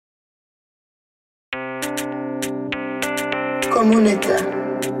Komunita.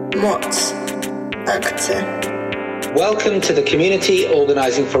 Moc. Akce. Welcome to the Community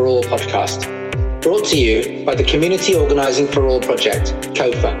Organising for All podcast, brought to you by the Community Organising for All project,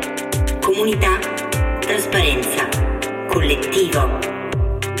 COFA. Comunità, trasparenza, collettivo.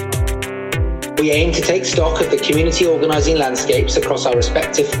 We aim to take stock of the community organising landscapes across our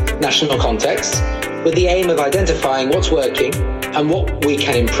respective national contexts, with the aim of identifying what's working and what we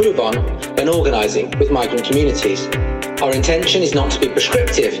can improve on when organising with migrant communities. Our intention is not to be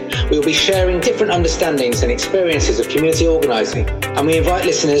prescriptive. We will be sharing different understandings and experiences of community organising, and we invite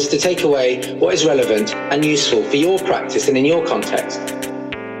listeners to take away what is relevant and useful for your practice and in your context.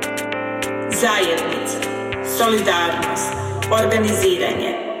 Zajednica, solidarnost,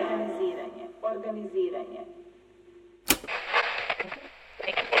 organiziranje.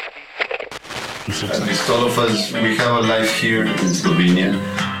 At least all of us, we have a life here in Slovenia,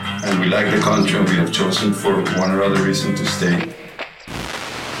 and we like the country, and we have chosen for one or other reason to stay.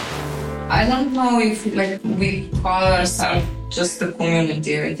 I don't know if we call ourselves just a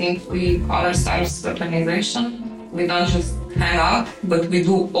community. I think we call ourselves an organization. We don't just hang out, but we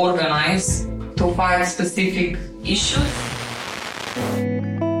do organize to fight specific issues.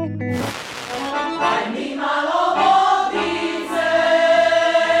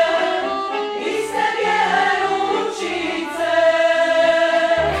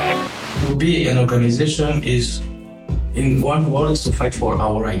 To be an organization is, in one word, to fight for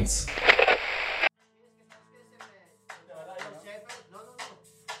our rights.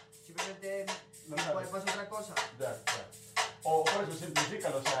 O por eso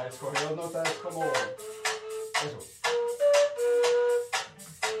simplifican, o sea, escoger dos notas es como eso.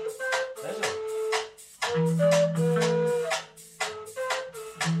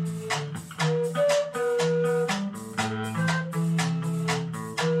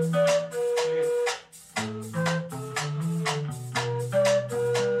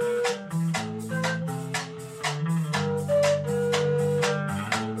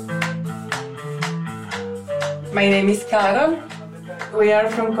 My name is Carol. We are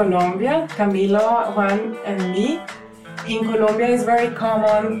from Colombia, Camilo, Juan, and me. In Colombia, it's very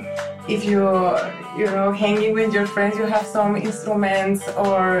common if you're hanging with your friends, you have some instruments,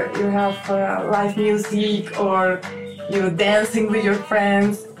 or you have live music, or you're dancing with your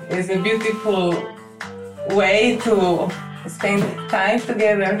friends. It's a beautiful way to spend time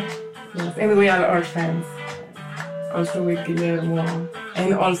together. Yes, and we are all friends. Also with Guillermo,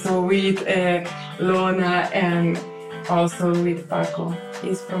 and also with Lona, and also with Paco.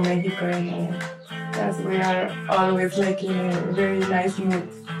 He's from Mexico, and yes, we are always in a very nice mood.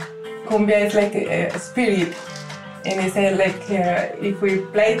 Cumbia is like a spirit, and it's if we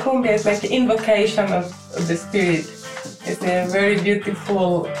play cumbia, it's like an invocation of the spirit. It's a very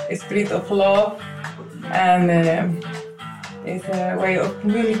beautiful spirit of love, and it's a way of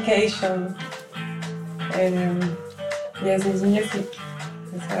communication. And yes, it's music.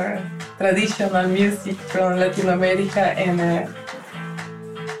 It's our traditional music from Latin America and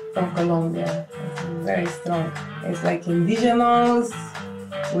from Colombia. It's very strong. It's like indigenous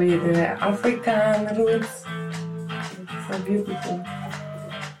with African roots. It's so beautiful.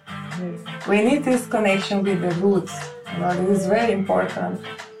 We need this connection with the roots. This is very important.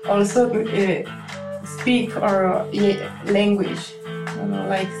 Also, speak our language.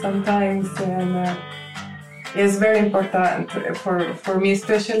 Sometimes. It's very important for me,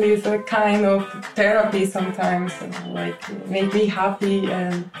 especially it's a kind of therapy sometimes, make me happy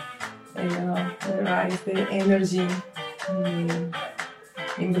and rise the energy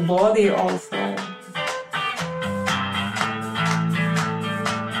in the body also.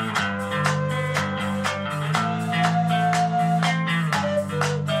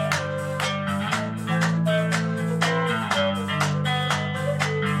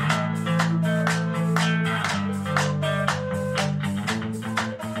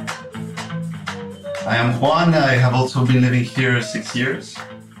 I am Juan. I have also been living here 6 years.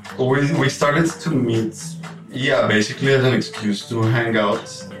 We started to meet, basically as an excuse to hang out.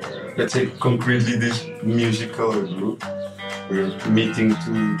 Let's say concretely this musical group. We're meeting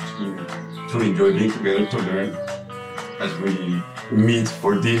to enjoy being together, to learn. As we meet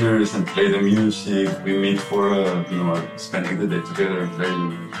for dinners and play the music, we meet for spending the day together and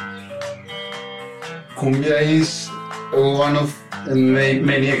playing. Cumbia is one of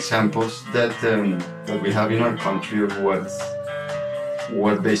many examples that we have in our country of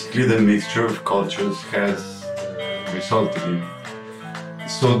what basically the mixture of cultures has resulted in.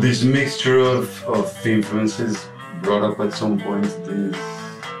 So this mixture of influences brought up at some point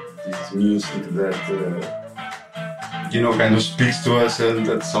this music that kind of speaks to us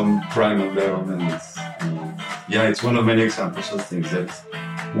at some primal level, and yeah, it's one of many examples of things that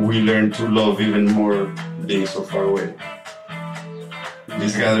we learn to love even more being so far away.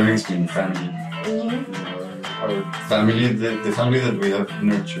 These gatherings mean family. Our family, the family that we have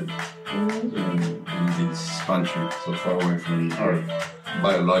nurtured in this country, so far away from our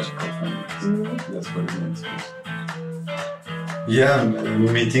biological families. That's what it means. Yeah,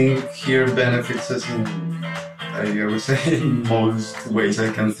 meeting here benefits us in, I would say, in most ways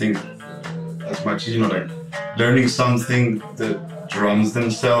I can think. As much as, like learning something, the drums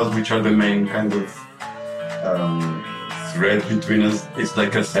themselves, which are the main kind of thread between us, it's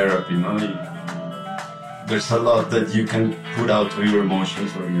like a therapy, There's a lot that you can put out of your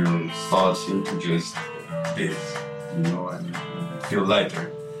emotions or your thoughts into just this, and feel lighter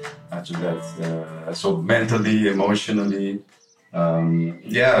after that. So mentally, emotionally,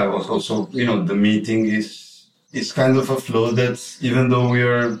 also, the meeting is kind of a flow that's, even though we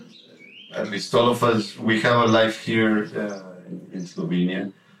are, at least all of us, we have a life here in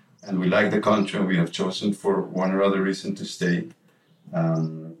Slovenia, and we like the country, and we have chosen for one or other reason to stay.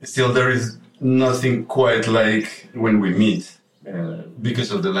 Still, there is nothing quite like when we meet,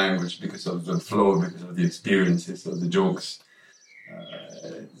 because of the language, because of the flow, because of the experiences, of the jokes.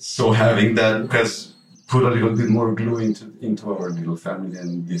 So having that has put a little bit more glue into our little family,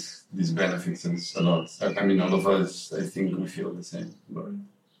 and this benefits us a lot. I mean, all of us, I think we feel the same. But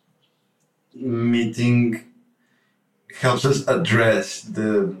meeting helps us address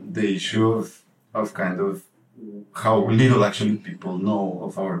the issue of kind of how little actually people know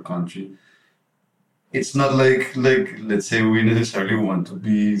of our country. It's not like let's say we necessarily want to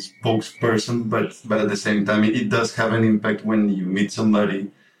be spokesperson, but at the same time it does have an impact when you meet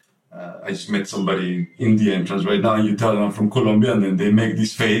somebody. I just met somebody in the entrance right now, and you tell them I'm from Colombia, and then they make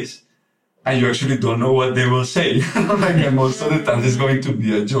this face, and you actually don't know what they will say. Most of the time it's going to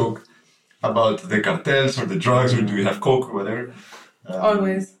be a joke about the cartels or the drugs, or do we have coke or whatever.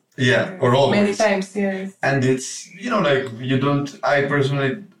 Always. Yeah, or always. Many times, yes. And it's,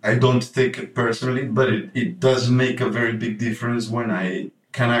 I don't take it personally, but it does make a very big difference when I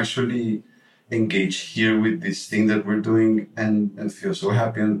can actually engage here with this thing that we're doing and feel so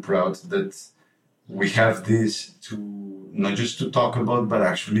happy and proud that we have this to, not just to talk about, but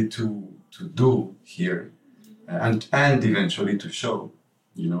actually to do here and eventually to show.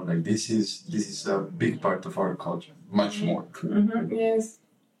 This is a big part of our culture, much more. Yes.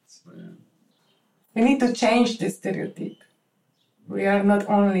 So, yeah. We need to change this stereotype. We are not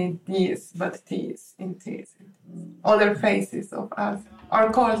only these, but these and these. Other faces of us,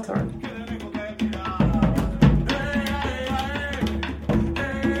 our culture.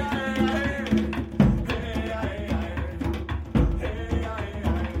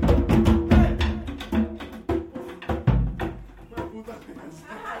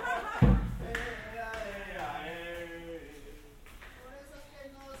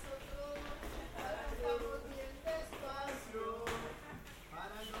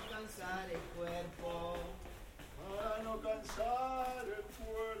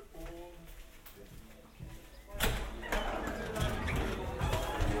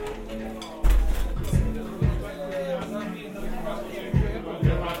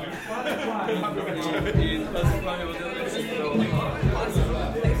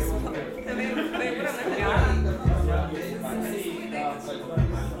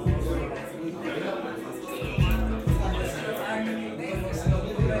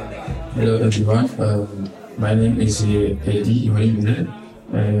 Hello everyone, my name is Eddie Immigrant.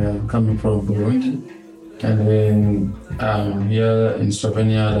 I'm coming from Burundi, and then I'm here in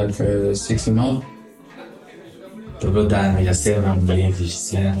Slovenia like 6 months. I'm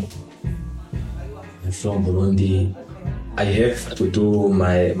from Burundi. I have to do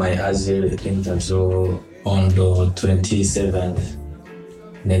my asylum interview on the 27th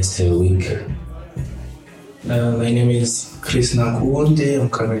next week. My name is Chris Nakuonde. I'm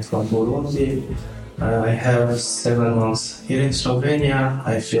coming from Burundi. I have 7 months here in Slovenia.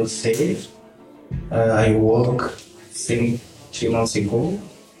 I feel safe. I work since 3 months ago,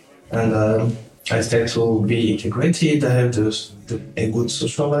 and I start to be integrated. I have a good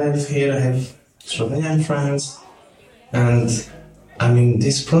social life here. I have Slovenian friends, and I mean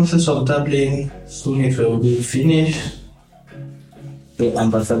this process of Dublin soon it will be finished. The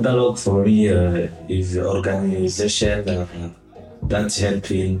ambassador for me is an organization that's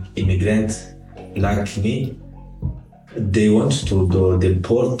helping immigrants like me. They want to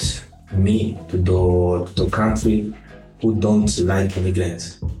deport me to the country who don't like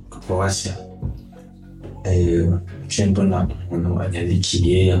immigrants, Croatia. Mbona umuntu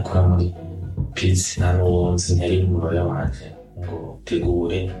anyarikiye akora muri peace nabo zinyari mu roya wanje ngo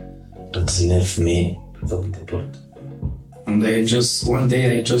tegure 19 May să deport. And one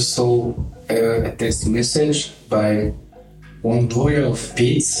day I just saw a text message by one lawyer of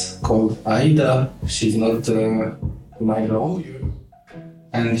peace called Aida. She's not my lawyer.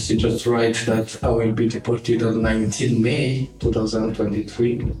 And she just writes that I will be deported on 19 May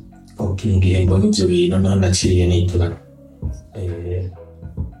 2023. Okay, bonjour, non ho ci venuto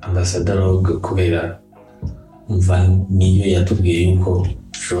ambassador kubera umva niyo yatubwiye yuko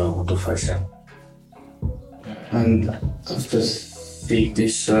ushobora kudufasha. And after seeing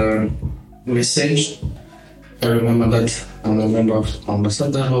this message, I remember that I'm a member of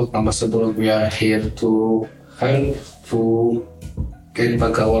Ambassador. We are here to help to get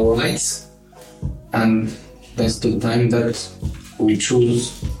back our rights, and that's the time that we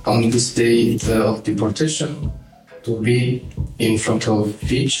choose on this day of deportation to be in front of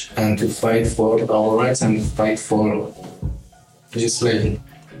beach and to fight for our rights and fight for legislation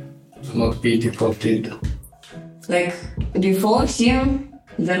to not be deported. Like before him,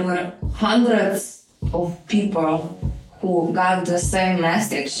 there were hundreds of people who got the same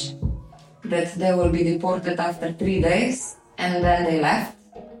message that they will be deported after 3 days, and then they left.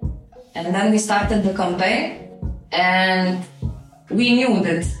 And then we started the campaign, and we knew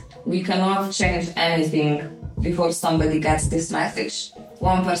that we cannot change anything before somebody gets this message.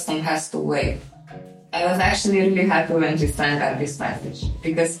 One person has to wait. I was actually really happy when Tristan got this message,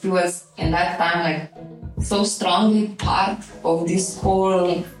 because he was in that time like so strongly part of this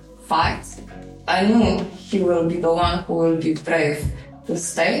whole fight. I knew he will be the one who will be brave to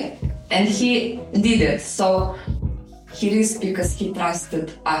stay, and he did it. So he risked because he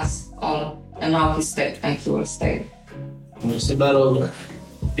trusted us all, and now he stayed and he will stay.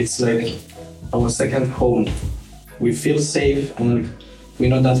 It's like our second home. We feel safe, and we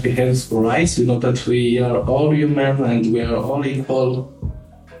know that we have rights. We know that we are all human and we are all equal.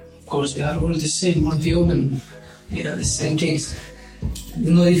 Of course, we are all the same, we're human. We are the same things.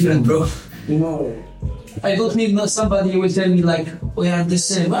 No different, bro. No. I don't need somebody who will tell me like we are the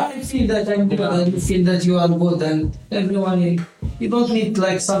same. I feel that I'm good and you feel that you are good, and everyone. You don't need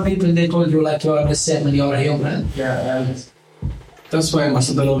like some people they told you like you are the same and you are human. Yeah, and that's why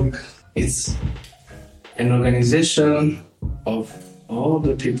Ambassador is an organization of all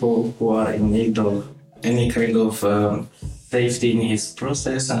the people who are in need of any kind of safety in his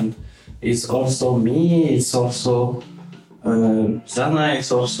process, and it's also me, it's also Zana,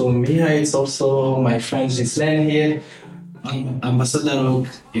 it's also Mia, it's also my friend Gislen here. Ambassador,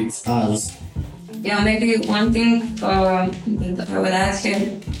 it's us. Yeah, maybe one thing that I would ask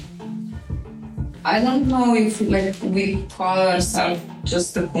him, I don't know if like we call ourselves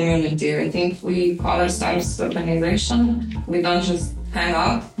just a community. I think we call ourselves an organization. We don't just hang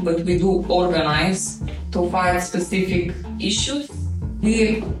out, but we do organize to fight specific issues.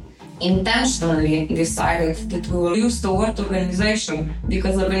 We intentionally decided that we will use the word organization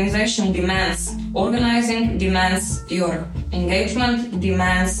because organization demands organizing, demands your engagement,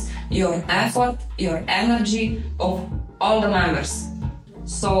 demands your effort, your energy of all the members.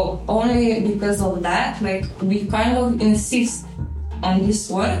 So only because of that, like we kind of insist on this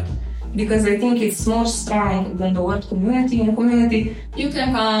word because I think it's more strong than the word community. In community, you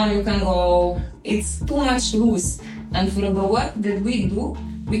can come, you can go. It's too much loose, and for the work that we do,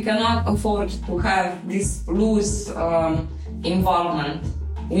 we cannot afford to have this loose involvement.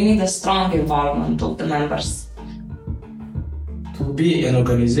 We need a strong involvement of the members. To be an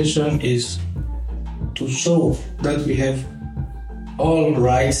organization is to show that we have all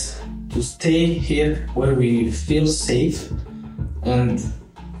rights to stay here where we feel safe, and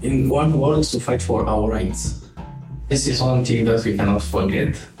in one word, to fight for our rights. This is one thing that we cannot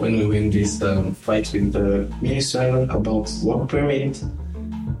forget when we win this fight with the minister about work permit.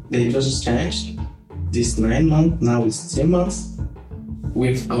 They just changed this 9 months, now it's 10 months.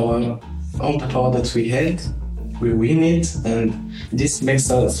 With all the power that we had, we win it, and this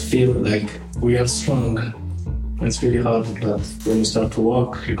makes us feel like we are strong. It's really hard, but when you start to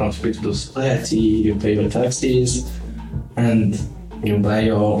work, you contribute to the society, you pay your taxes, and you buy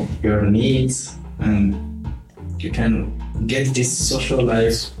your needs, and you can get this social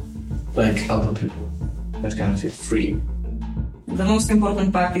life like other people that can feel free. The most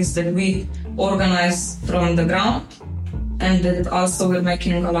important part is that we organize from the ground, and that also we're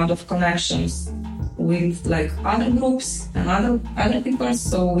making a lot of connections with like other groups and other people.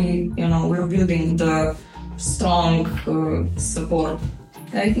 So we're building the strong support.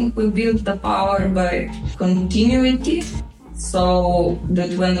 I think we build the power by continuity, so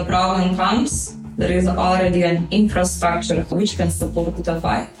that when the problem comes, there is already an infrastructure which can support the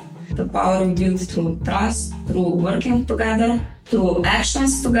fight. The power we build through trust, through working together, through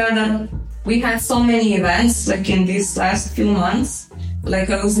actions together, We had so many events, like in these last few months. Like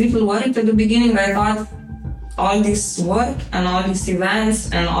I was a little worried at the beginning. I thought all this work and all these events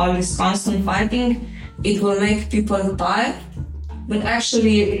and all this constant fighting, it will make people tired. But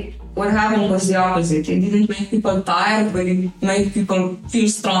actually, what happened was the opposite. It didn't make people tired, but it made people feel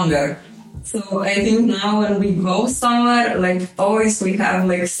stronger. So I think now when we go somewhere, like always we have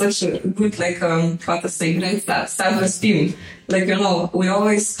like such a good, like, great self-esteem. Like, we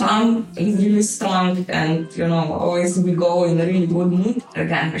always come really strong and, always we go in a really good mood.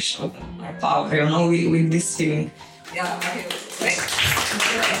 Again, we show our power, with this feeling. Yeah, okay.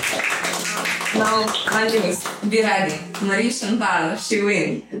 Now, Angelus, be ready. Marie Chantal, she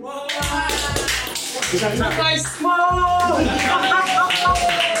win.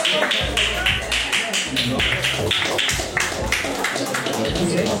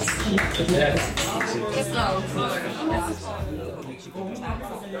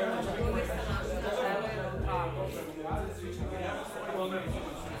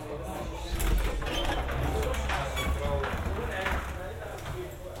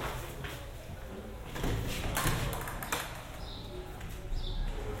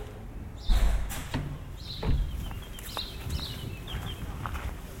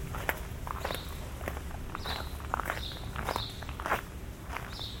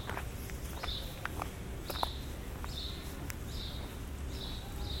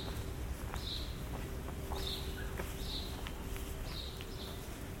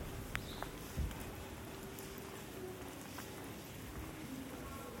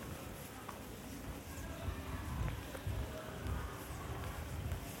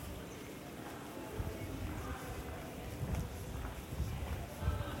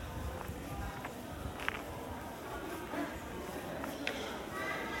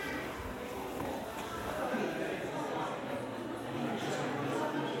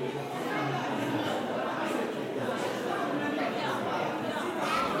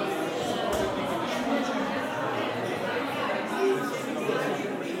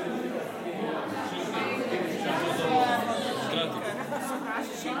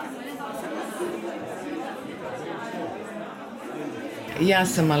 Ja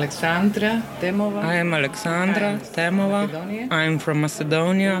sam Aleksandra Temova. I am Alexandra Temova. I am from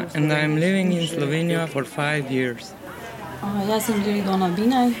Macedonia and I am living in Slovenia for 5 years. Ja sam Liridona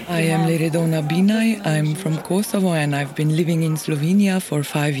Binaj. I am Liridona Binaj. I am from Kosovo and I've been living in Slovenia for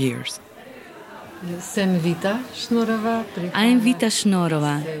 5 years. Sam Vita Šnorova. I am Vita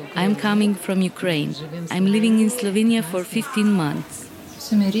Šnorova. I am coming from Ukraine. I am living in Slovenia for 15 months.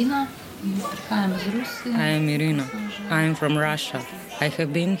 Sam Irina. I am Irina. I am from Russia. I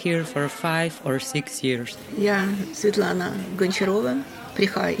have been here for 5 or 6 years. Я Светлана Гончарова,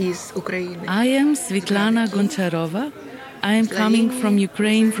 прихожу из Украины. I am Svetlana Goncharova. I am coming from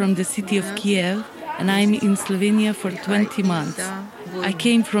Ukraine, from the city of Kiev, and I am in Slovenia for 20 months. I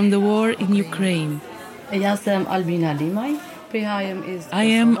came from the war in Ukraine. Ja sam Albina Limaj. I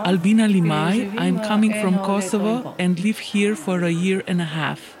am Albina Limaj. I am coming from Kosovo and live here for a year and a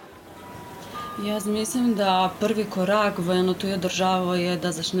half. Jaz mislim, da prvi korak v eno tujo državo je,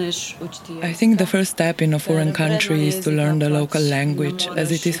 da začneš učiti. I think the first step in a foreign country is to learn the local language,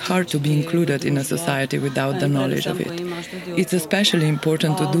 as it is hard to be included in a society without the knowledge of it. It's especially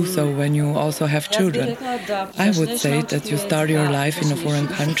important to do so when you also have children. I would say that you start your life in a foreign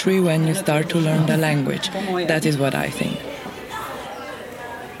country when you start to learn the language. That is what I think.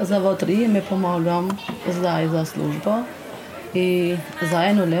 Zavod 3 me pomagam zdaj za službo in za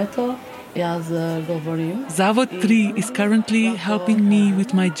eno leto Zavod 3 is currently helping me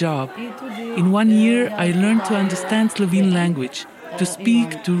with my job. In 1 year, I learned to understand Slovene language, to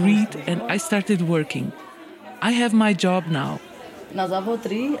speak, to read, and I started working. I have my job now.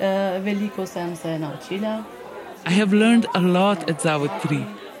 I have learned a lot at Zavod 3.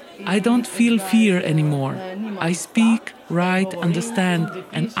 I don't feel fear anymore. I speak, write, understand,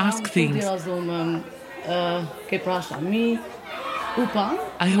 and ask things.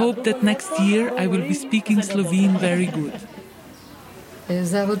 I hope that next year I will be speaking Slovene very good.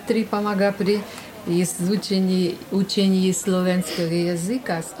 Zavod 3 pomaga pri učenju slovenskega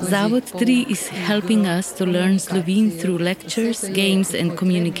jezika. Zavod 3 is helping us to learn Slovene through lectures, games and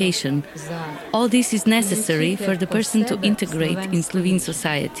communication. All this is necessary for the person to integrate in Slovene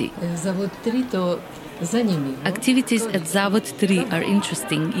society. Zavod 3 to Activities at Zavod 3 are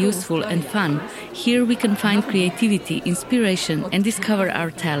interesting, useful and fun. Here we can find creativity, inspiration and discover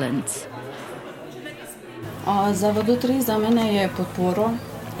our talents. Zavod 3 za mene je podporo,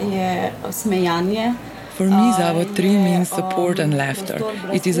 je smejanje, For me, Zavod 3 means support and laughter.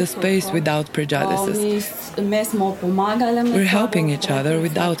 It is a space without prejudices. We're helping each other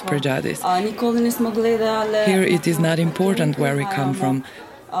without prejudice. Here it is not important where we come from.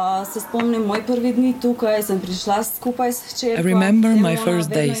 I remember my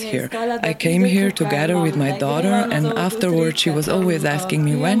first days here. I came here together with my daughter, and afterwards she was always asking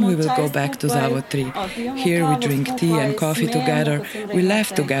me when we will go back to Zavod 3. Here we drink tea and coffee together, we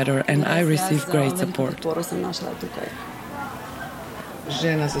laugh together, and I receive great support.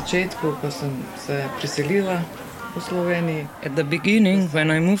 At the beginning,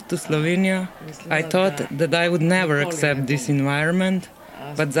 when I moved to Slovenia, I thought that I would never accept this environment.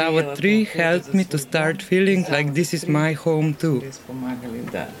 But Zavod 3 helped me to start feeling like this is my home too.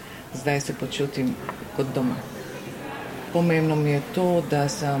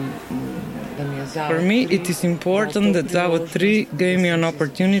 For me, it is important that Zavod 3 gave me an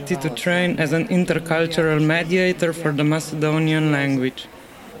opportunity to train as an intercultural mediator for the Macedonian language.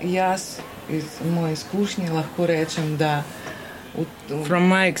 From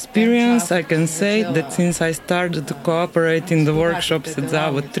my experience, I can say that since I started to cooperate in the workshops at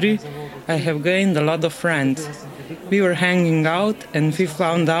Zavod 3, I have gained a lot of friends. We were hanging out and we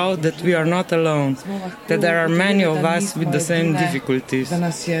found out that we are not alone, that there are many of us with the same difficulties.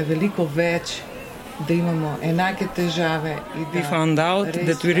 We found out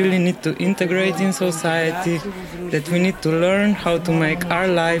that we really need to integrate in society, that we need to learn how to make our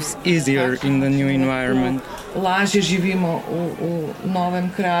lives easier in the new environment.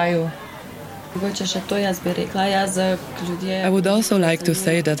 I would also like to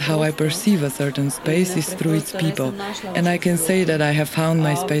say that how I perceive a certain space is through its people, and I can say that I have found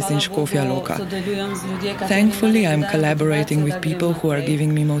my space in Škofja Loka. Thankfully, I'm collaborating with people who are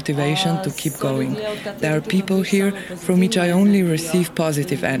giving me motivation to keep going. There are people here from which I only receive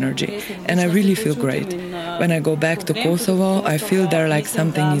positive energy, and I really feel great. When I go back to Kosovo, I feel there like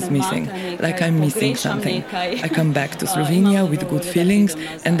something is missing, like I'm missing something. I come back to Slovenia with good feelings,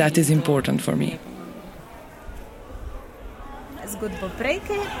 and that is important for me.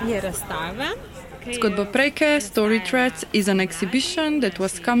 Zgodboprejke Story Threads is an exhibition that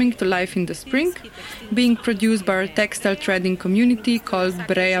was coming to life in the spring, being produced by our textile threading community called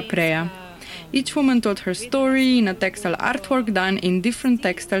Breja Preja. Each woman told her story in a textile artwork done in different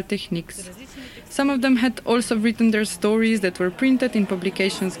textile techniques. Some of them had also written their stories that were printed in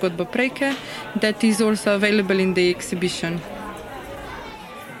publication Zgodboprejke that is also available in the exhibition.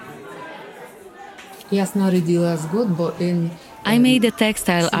 I made a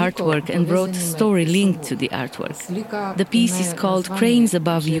textile artwork and wrote a story linked to the artwork. The piece is called Cranes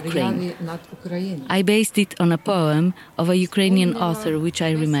Above Ukraine. I based it on a poem of a Ukrainian author which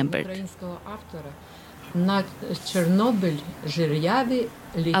I remembered.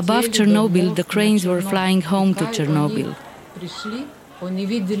 Above Chernobyl, the cranes were flying home to Chernobyl.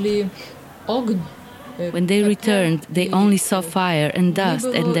 When they returned, they only saw fire and dust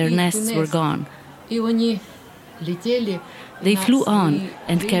and their nests were gone. They flew on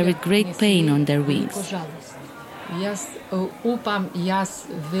and carried great pain on their wings.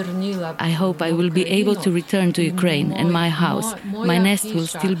 I hope I will be able to return to Ukraine and my house. My nest will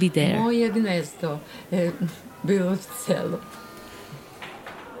still be there.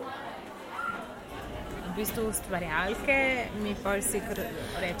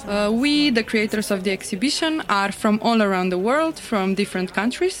 We, the creators of the exhibition, are from all around the world, from different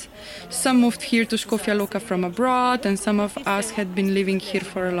countries. Some moved here to Škofja Loka from abroad, and some of us had been living here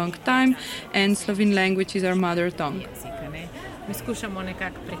for a long time, and Slovene language is our mother tongue.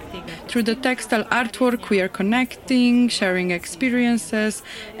 Through the textile artwork, we are connecting, sharing experiences,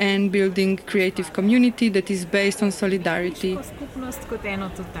 and building creative community that is based on solidarity.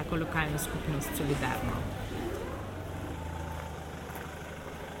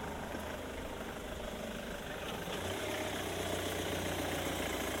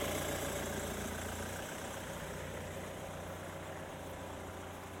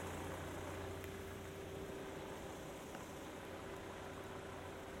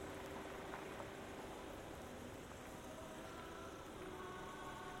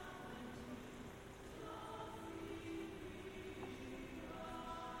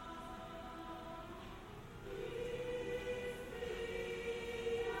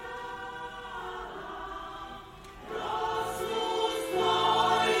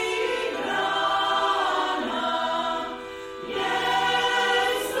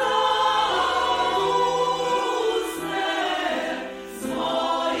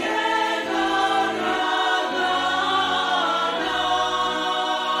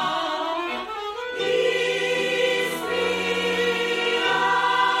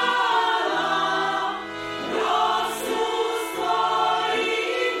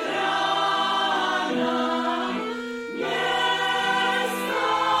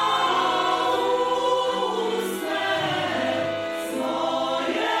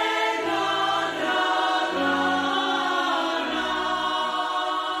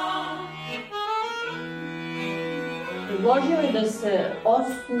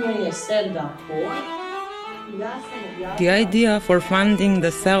 The idea for funding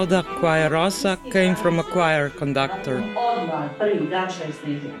the Sevda Choir Rosa came from a choir conductor.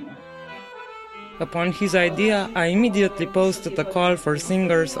 Upon his idea, I immediately posted a call for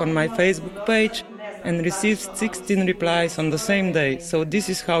singers on my Facebook page and received 16 replies on the same day, so this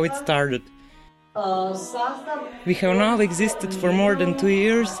is how it started. We have now existed for more than 2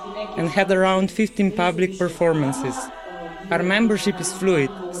 years and had around 15 public performances. Our membership is fluid.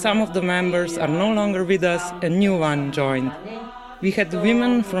 Some of the members are no longer with us, a new one joined. We had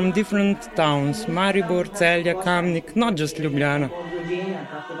women from different towns, Maribor, Celje, Kamnik, not just Ljubljana.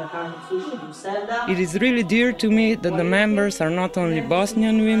 It is really dear to me that the members are not only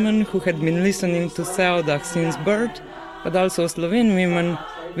Bosnian women who had been listening to Sevda since birth, but also Slovene women,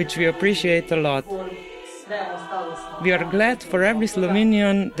 which we appreciate a lot. We are glad for every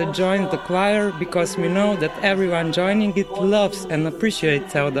Slovenian that joined the choir because we know that everyone joining it loves and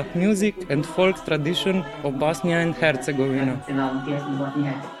appreciates Sevda music and folk tradition of Bosnia and Herzegovina.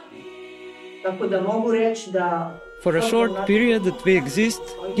 For a short period that we exist,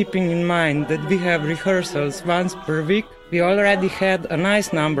 keeping in mind that we have rehearsals once per week, we already had a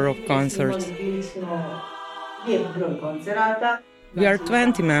nice number of concerts. We are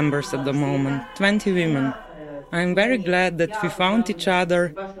 20 members at the moment, 20 women. I am very glad that we found each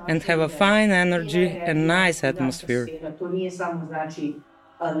other and have a fine energy and nice atmosphere.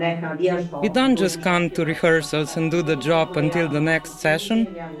 We don't just come to rehearsals and do the job until the next session,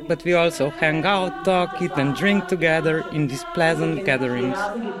 but we also hang out, talk, eat and drink together in these pleasant gatherings.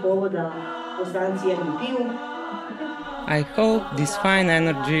 I hope this fine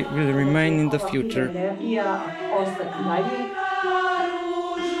energy will remain in the future.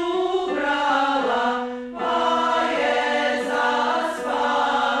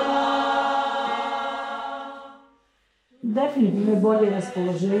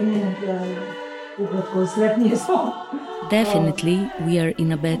 Definitely, we are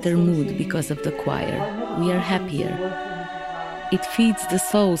in a better mood because of the choir. We are happier. It feeds the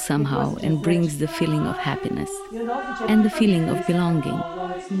soul somehow and brings the feeling of happiness and the feeling of belonging.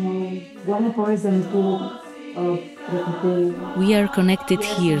 We are connected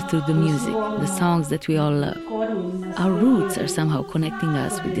here through the music, the songs that we all love. Our roots are somehow connecting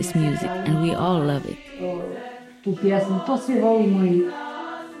us with this music, and we all love it.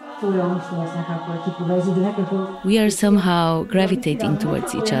 We are somehow gravitating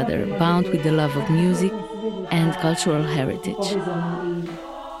towards each other, bound with the love of music and cultural heritage.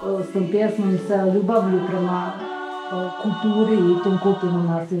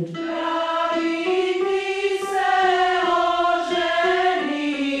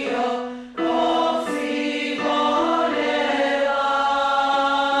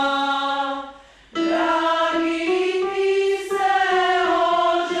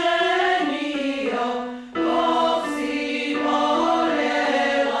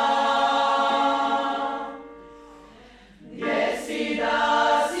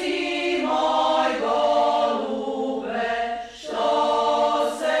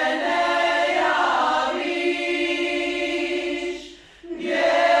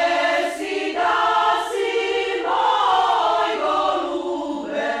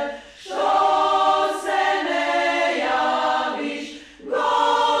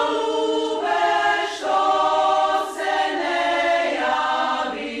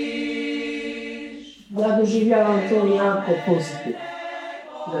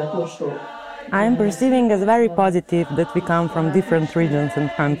 I am perceiving as very positive that we come from different regions and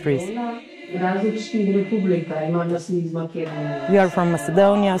countries. We are from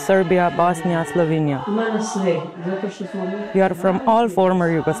Macedonia, Serbia, Bosnia, Slovenia. We are from all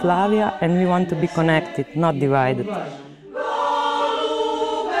former Yugoslavia and we want to be connected, not divided.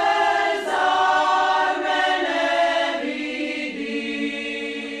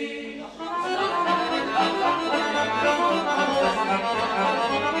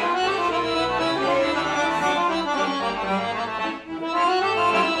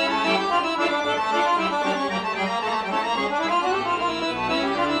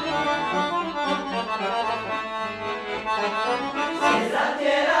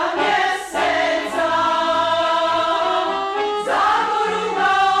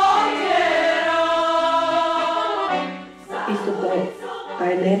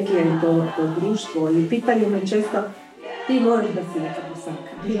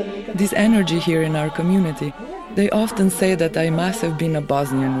 This energy here in our community, they often say that I must have been a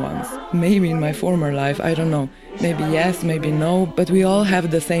Bosnian once. Maybe in my former life, I don't know. Maybe yes, maybe no, but we all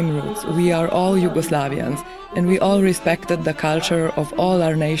have the same roots. We are all Yugoslavians, and we all respected the culture of all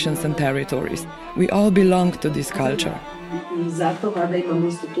our nations and territories. We all belong to this culture. I zato vada imamo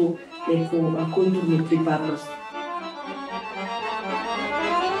isto tu neku kulturnu pripadnost.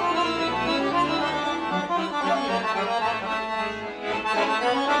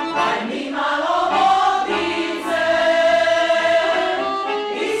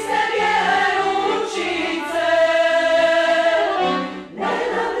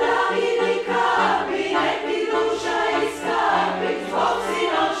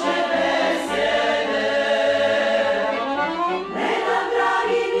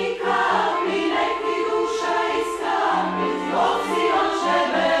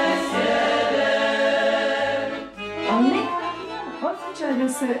 Da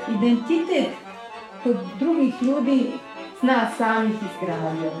se identitet kod drugih ljudi nas samih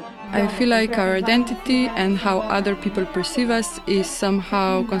izgradio. I feel like our identity and how other people perceive us is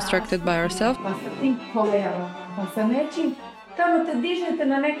somehow constructed by ourselves. Pa sa tim kolejama, pa sa nečim, tamo te dižete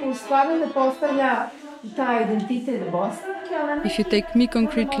na neku stvarno da postavlja ta identitet Bosanke, ali... If you take me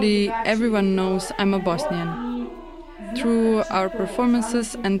concretely, everyone knows I'm a Bosnian. Through our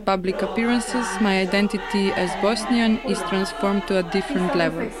performances and public appearances, my identity as Bosnian is transformed to a different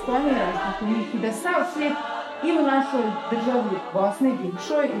level.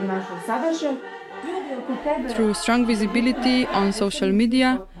 Through strong visibility on social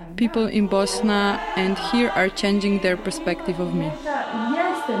media, people in Bosnia and here are changing their perspective of me.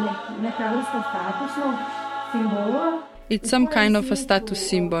 It's some kind of a status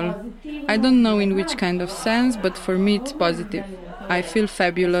symbol. I don't know in which kind of sense, but for me it's positive. I feel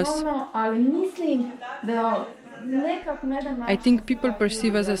fabulous. I think people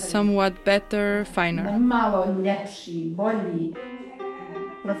perceive us as somewhat better, finer.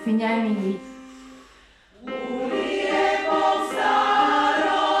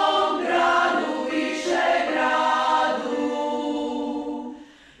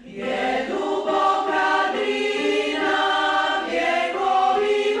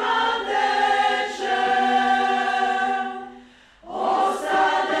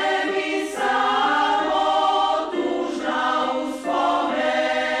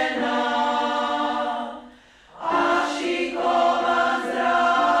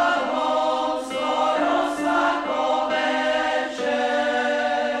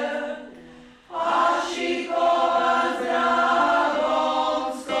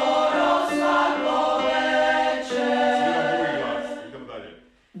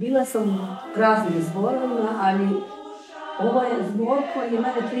 Bila sam u raznim zborovima, ali ovo je zbor koji je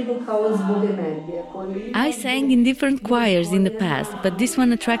mene privukao zbog energije. I sang in different choirs in the past, but this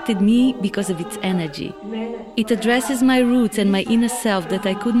one attracted me because of its energy. It addresses my roots and my inner self that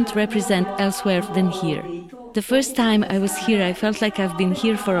I couldn't represent elsewhere than here. The first time I was here, I felt like I've been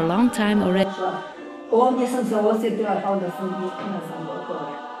here for a long time already. Ovdje sam se osjetila kao da sam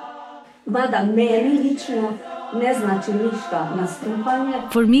gotovo. Mada meni lično ne znači ništa nastupanje.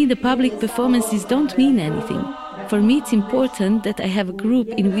 For me, the public performances don't mean anything. For me, it's important that I have a group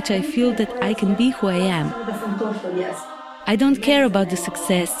in which I feel that I can be who I am. I don't care about the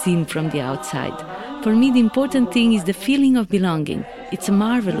success seen from the outside. For me, the important thing is the feeling of belonging. It's a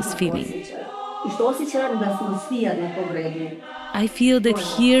marvelous feeling. I feel that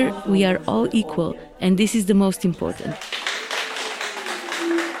here we are all equal, and this is the most important.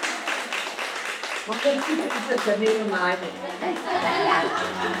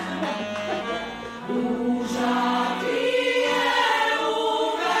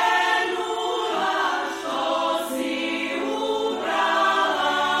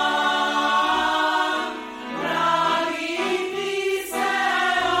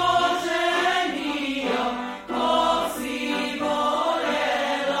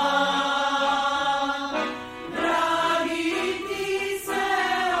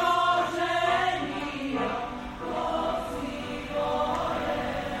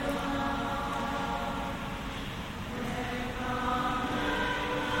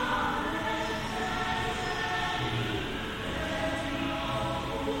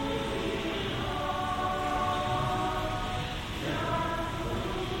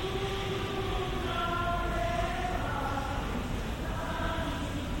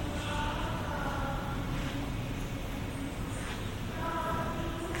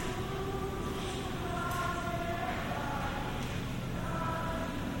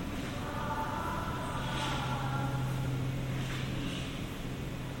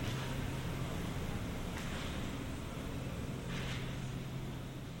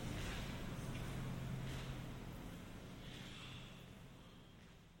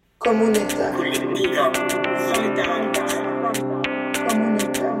 Comunità. Collettivo. Solidarietà.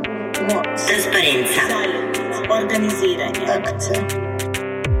 Comunità. Moc. Trasparenza. Organiziranje. Akcija.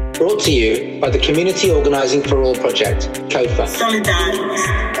 brought to you by the Community Organising for All project, COFA.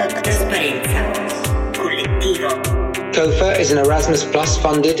 COFA is an Erasmus Plus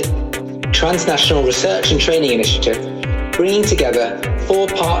funded transnational research and training initiative bringing together 4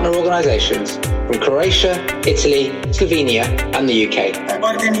 partner organisations from Croatia, Italy, Slovenia and the UK.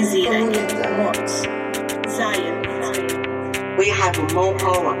 We have more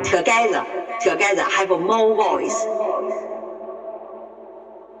power. Together have more voice.